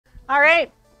All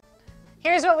right.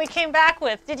 Here's what we came back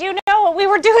with. Did you know what we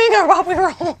were doing or what we were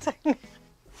holding?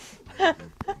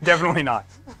 Definitely not.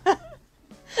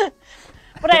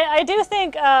 But I do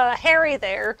think Harry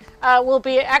there will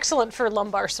be excellent for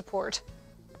lumbar support.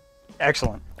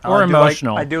 Excellent. Or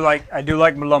emotional. I do like my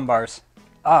lumbars.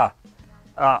 Oh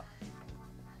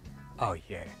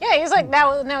yeah. Yeah, he's like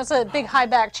now it's a big high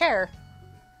back chair.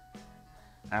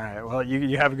 All right. Well,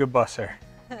 you have a good bus, sir.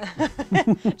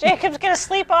 Jacob's gonna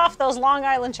sleep off those Long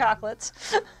Island chocolates.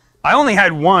 I only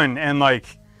had one, and like,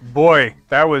 boy,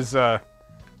 that was. Oh,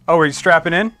 are you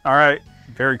strapping in? All right.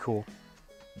 Very cool.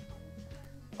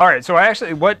 All right. So I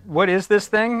actually, what is this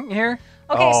thing here?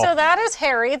 Okay, so that is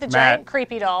Harry, the giant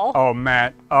creepy doll. Oh,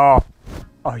 Matt. Oh,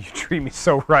 you treat me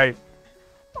so right.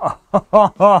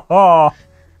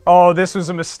 Oh, this was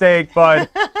a mistake, bud.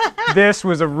 This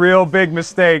was a real big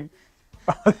mistake.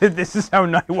 This is how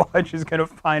Nightwatch is gonna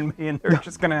find me, and they're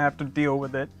just gonna have to deal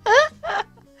with it.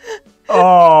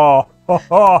 Oh.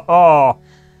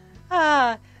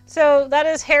 So that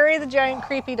is Harry, the giant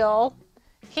creepy doll.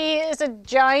 He is a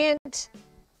giant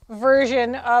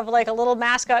version of like a little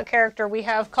mascot character we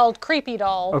have called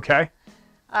Creepydoll. Okay.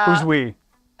 Who's we?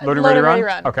 Loaded Ready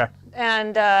Run. Okay.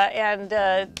 And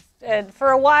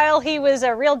for a while he was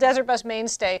a real Desert Bus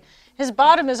mainstay. His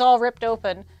bottom is all ripped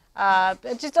open,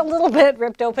 just a little bit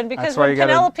ripped open because when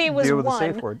Penelope was 1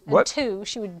 and 2,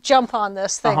 she would jump on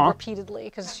this thing repeatedly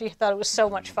because she thought it was so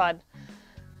much fun.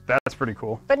 That's pretty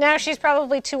cool. But now she's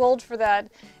probably too old for that.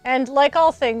 And like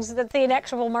all things, that's the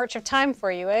inexorable march of time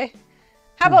for you, eh?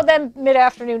 How about them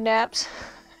mid-afternoon naps?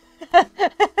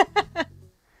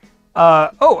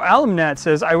 Alamnat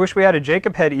says, I wish we had a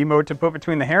Jacob head emote to put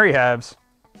between the hairy halves.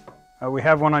 We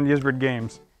have one on Yizbrid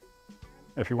Games,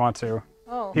 if you want to.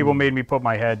 Oh. People made me put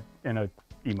my head in a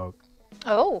emote.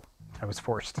 Oh. I was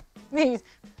forced.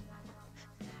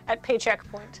 At paycheck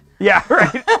point. Yeah,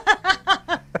 right.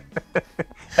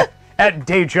 At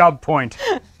day job point.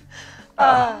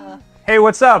 Hey,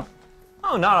 what's up?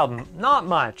 Oh, not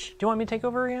much. Do you want me to take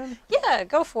over again? Yeah,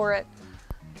 go for it.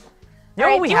 You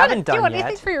know what we haven't done yet? Do you want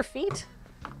anything for your feet?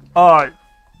 I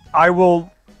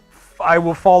will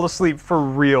fall asleep for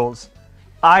reals.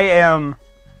 I am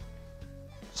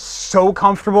so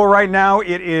comfortable right now.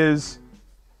 It's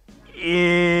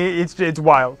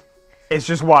wild. It's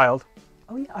just wild.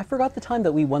 Oh yeah, I forgot the time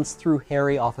that we once threw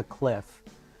Harry off a cliff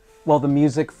while the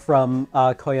music from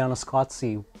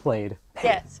Koyaanisqatsi played.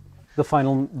 Yes. The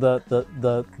final,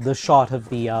 the shot of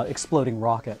the exploding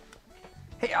rocket.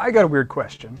 Hey, I got a weird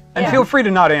question, and feel free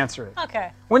to not answer it.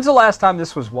 Okay. When's the last time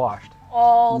this was washed?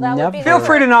 Oh, that would be. Feel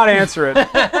free to not answer it.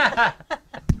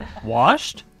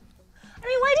 Washed? I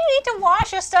mean, why do you need to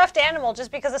wash a stuffed animal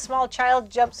just because a small child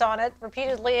jumps on it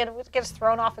repeatedly and it gets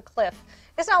thrown off a cliff?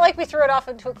 It's not like we threw it off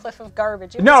into a cliff of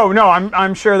garbage. No,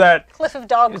 I'm sure that cliff of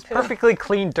dog It's poo. perfectly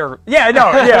clean dirt. Yeah,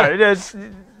 no, yeah, it is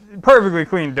perfectly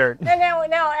clean dirt. And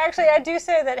now, actually, I do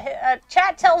say that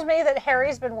chat tells me that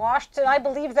Harry's been washed, and I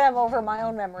believe them over my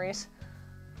own memories.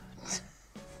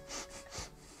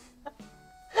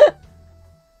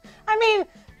 I mean,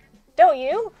 don't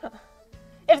you?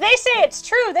 If they say it's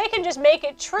true, they can just make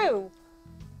it true,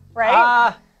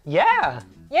 right? Yeah.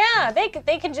 Yeah, they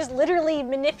can just literally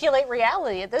manipulate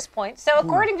reality at this point. So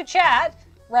according to chat,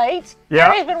 right? Yeah.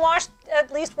 Harry's been washed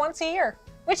at least once a year,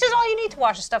 which is all you need to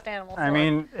wash a stuffed animal for. I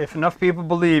mean, if enough people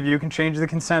believe, you can change the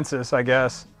consensus, I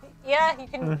guess. Yeah, you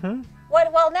can.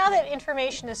 Well, now that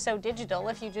information is so digital,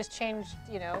 if you just change,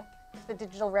 the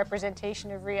digital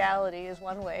representation of reality is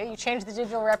one way. You change the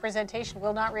digital representation,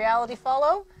 will not reality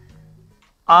follow?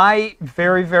 I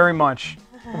very, very much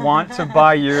want to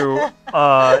buy you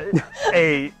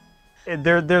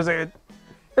there's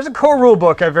a core rule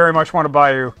book I very much want to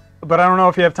buy you, but I don't know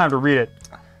if you have time to read it.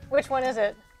 Which one is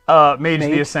it? Mage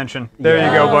the Ascenscion. There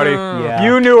you go, buddy. Yeah.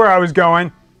 You knew where I was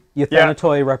going.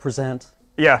 Euthanatoi represent.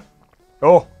 Yeah.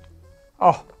 Oh,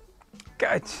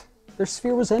 God. Their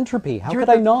sphere was entropy. How could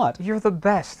I not? You're the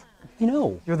best. You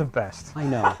know. You're the best. I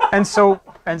know. And so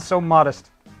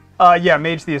modest. Yeah,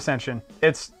 Mage the Ascension.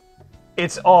 It's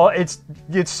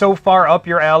so far up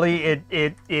your alley.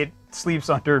 It sleeps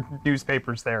under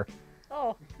newspapers there.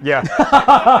 Oh. Yeah.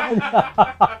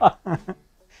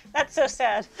 That's so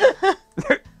sad.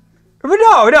 But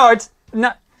no, it's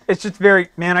not. It's just very,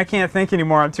 man, I can't think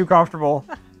anymore. I'm too comfortable.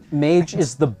 Mage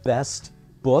is the best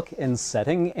book and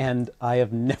setting, and I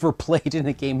have never played in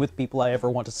a game with people I ever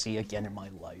want to see again in my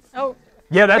life. Oh.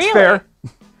 Yeah, that's really? fair.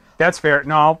 That's fair.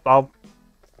 No, I'll.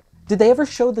 Did they ever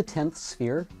show the 10th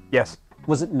sphere? Yes.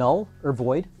 Was it null or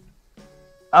void?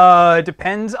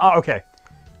 Depends. Okay.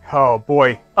 Oh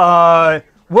boy.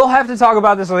 We'll have to talk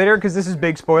about this later because this is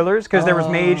big spoilers. Because there was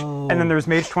Mage, and then there was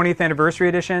Mage 20th Anniversary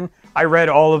Edition. I read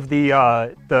all of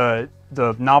the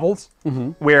novels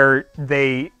where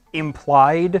they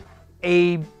implied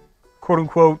a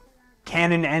quote-unquote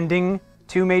canon ending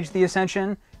to Mage the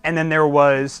Ascension, and then there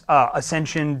was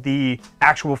Ascension, the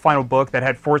actual final book that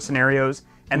had 4 scenarios,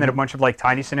 and then a bunch of like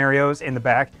tiny scenarios in the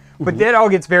back. But that all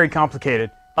gets very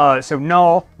complicated. So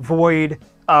Null, Void,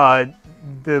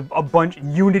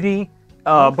 Unity.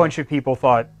 A bunch of people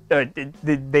thought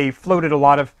they floated a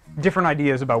lot of different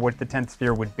ideas about what the 10th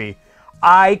sphere would be.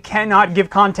 I cannot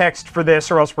give context for this,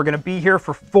 or else we're going to be here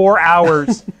for 4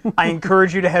 hours. I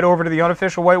encourage you to head over to the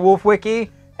unofficial White Wolf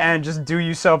wiki and just do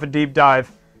yourself a deep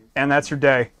dive, and that's your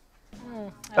day.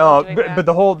 But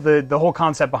the whole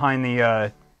concept behind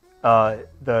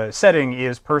the setting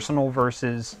is personal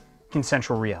versus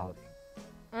consensual reality,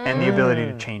 and the ability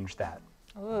to change that.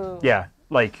 Ooh. Yeah.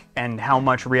 And how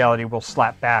much reality will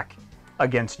slap back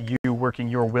against you working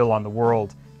your will on the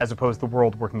world, as opposed to the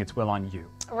world working its will on you.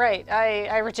 Right.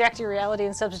 I reject your reality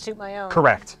and substitute my own.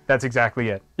 Correct. That's exactly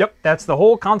it. Yep. That's the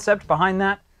whole concept behind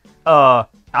that.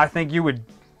 I think you would,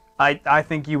 I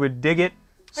think you would dig it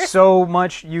so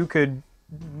much you could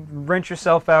rent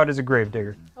yourself out as a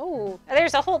gravedigger. Oh,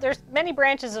 there's many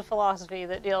branches of philosophy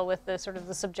that deal with the sort of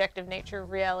the subjective nature of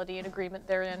reality and agreement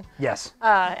therein. Yes.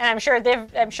 And I'm sure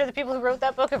the people who wrote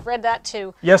that book have read that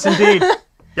too. Yes, indeed.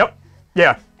 Yep.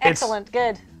 Yeah. Excellent.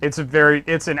 Good. It's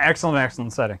an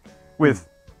excellent setting with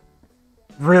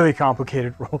really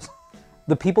complicated rules.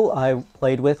 The people I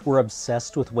played with were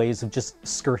obsessed with ways of just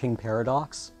skirting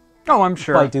paradox. Oh, I'm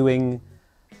sure. By doing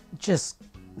just...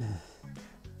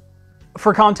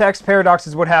 For context, paradox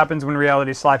is what happens when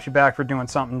reality slaps you back for doing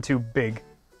something too big,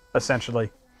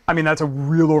 essentially. I mean, that's a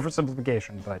real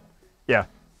oversimplification, but yeah.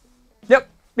 Yep.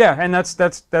 Yeah, and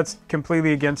that's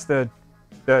completely against the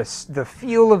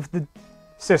feel of the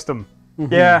system.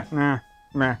 Yeah.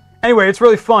 Meh. Anyway, it's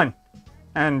really fun.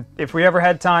 And if we ever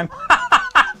had time,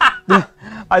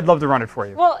 I'd love to run it for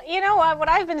you. Well, you know what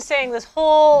I've been saying this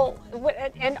whole,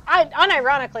 and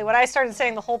unironically, what I started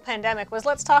saying the whole pandemic was,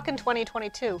 let's talk in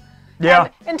 2022. Yeah.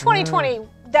 And in 2020,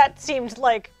 that seemed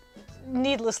like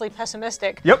needlessly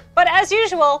pessimistic. Yep. But as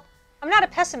usual, I'm not a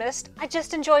pessimist. I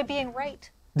just enjoy being right.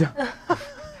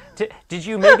 Did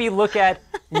you maybe look at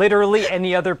literally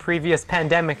any other previous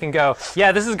pandemic and go,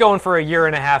 yeah, this is going for a year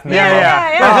and a half, man.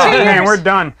 Yeah. Yeah, Man, we're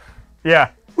done.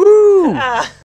 Yeah. Woo!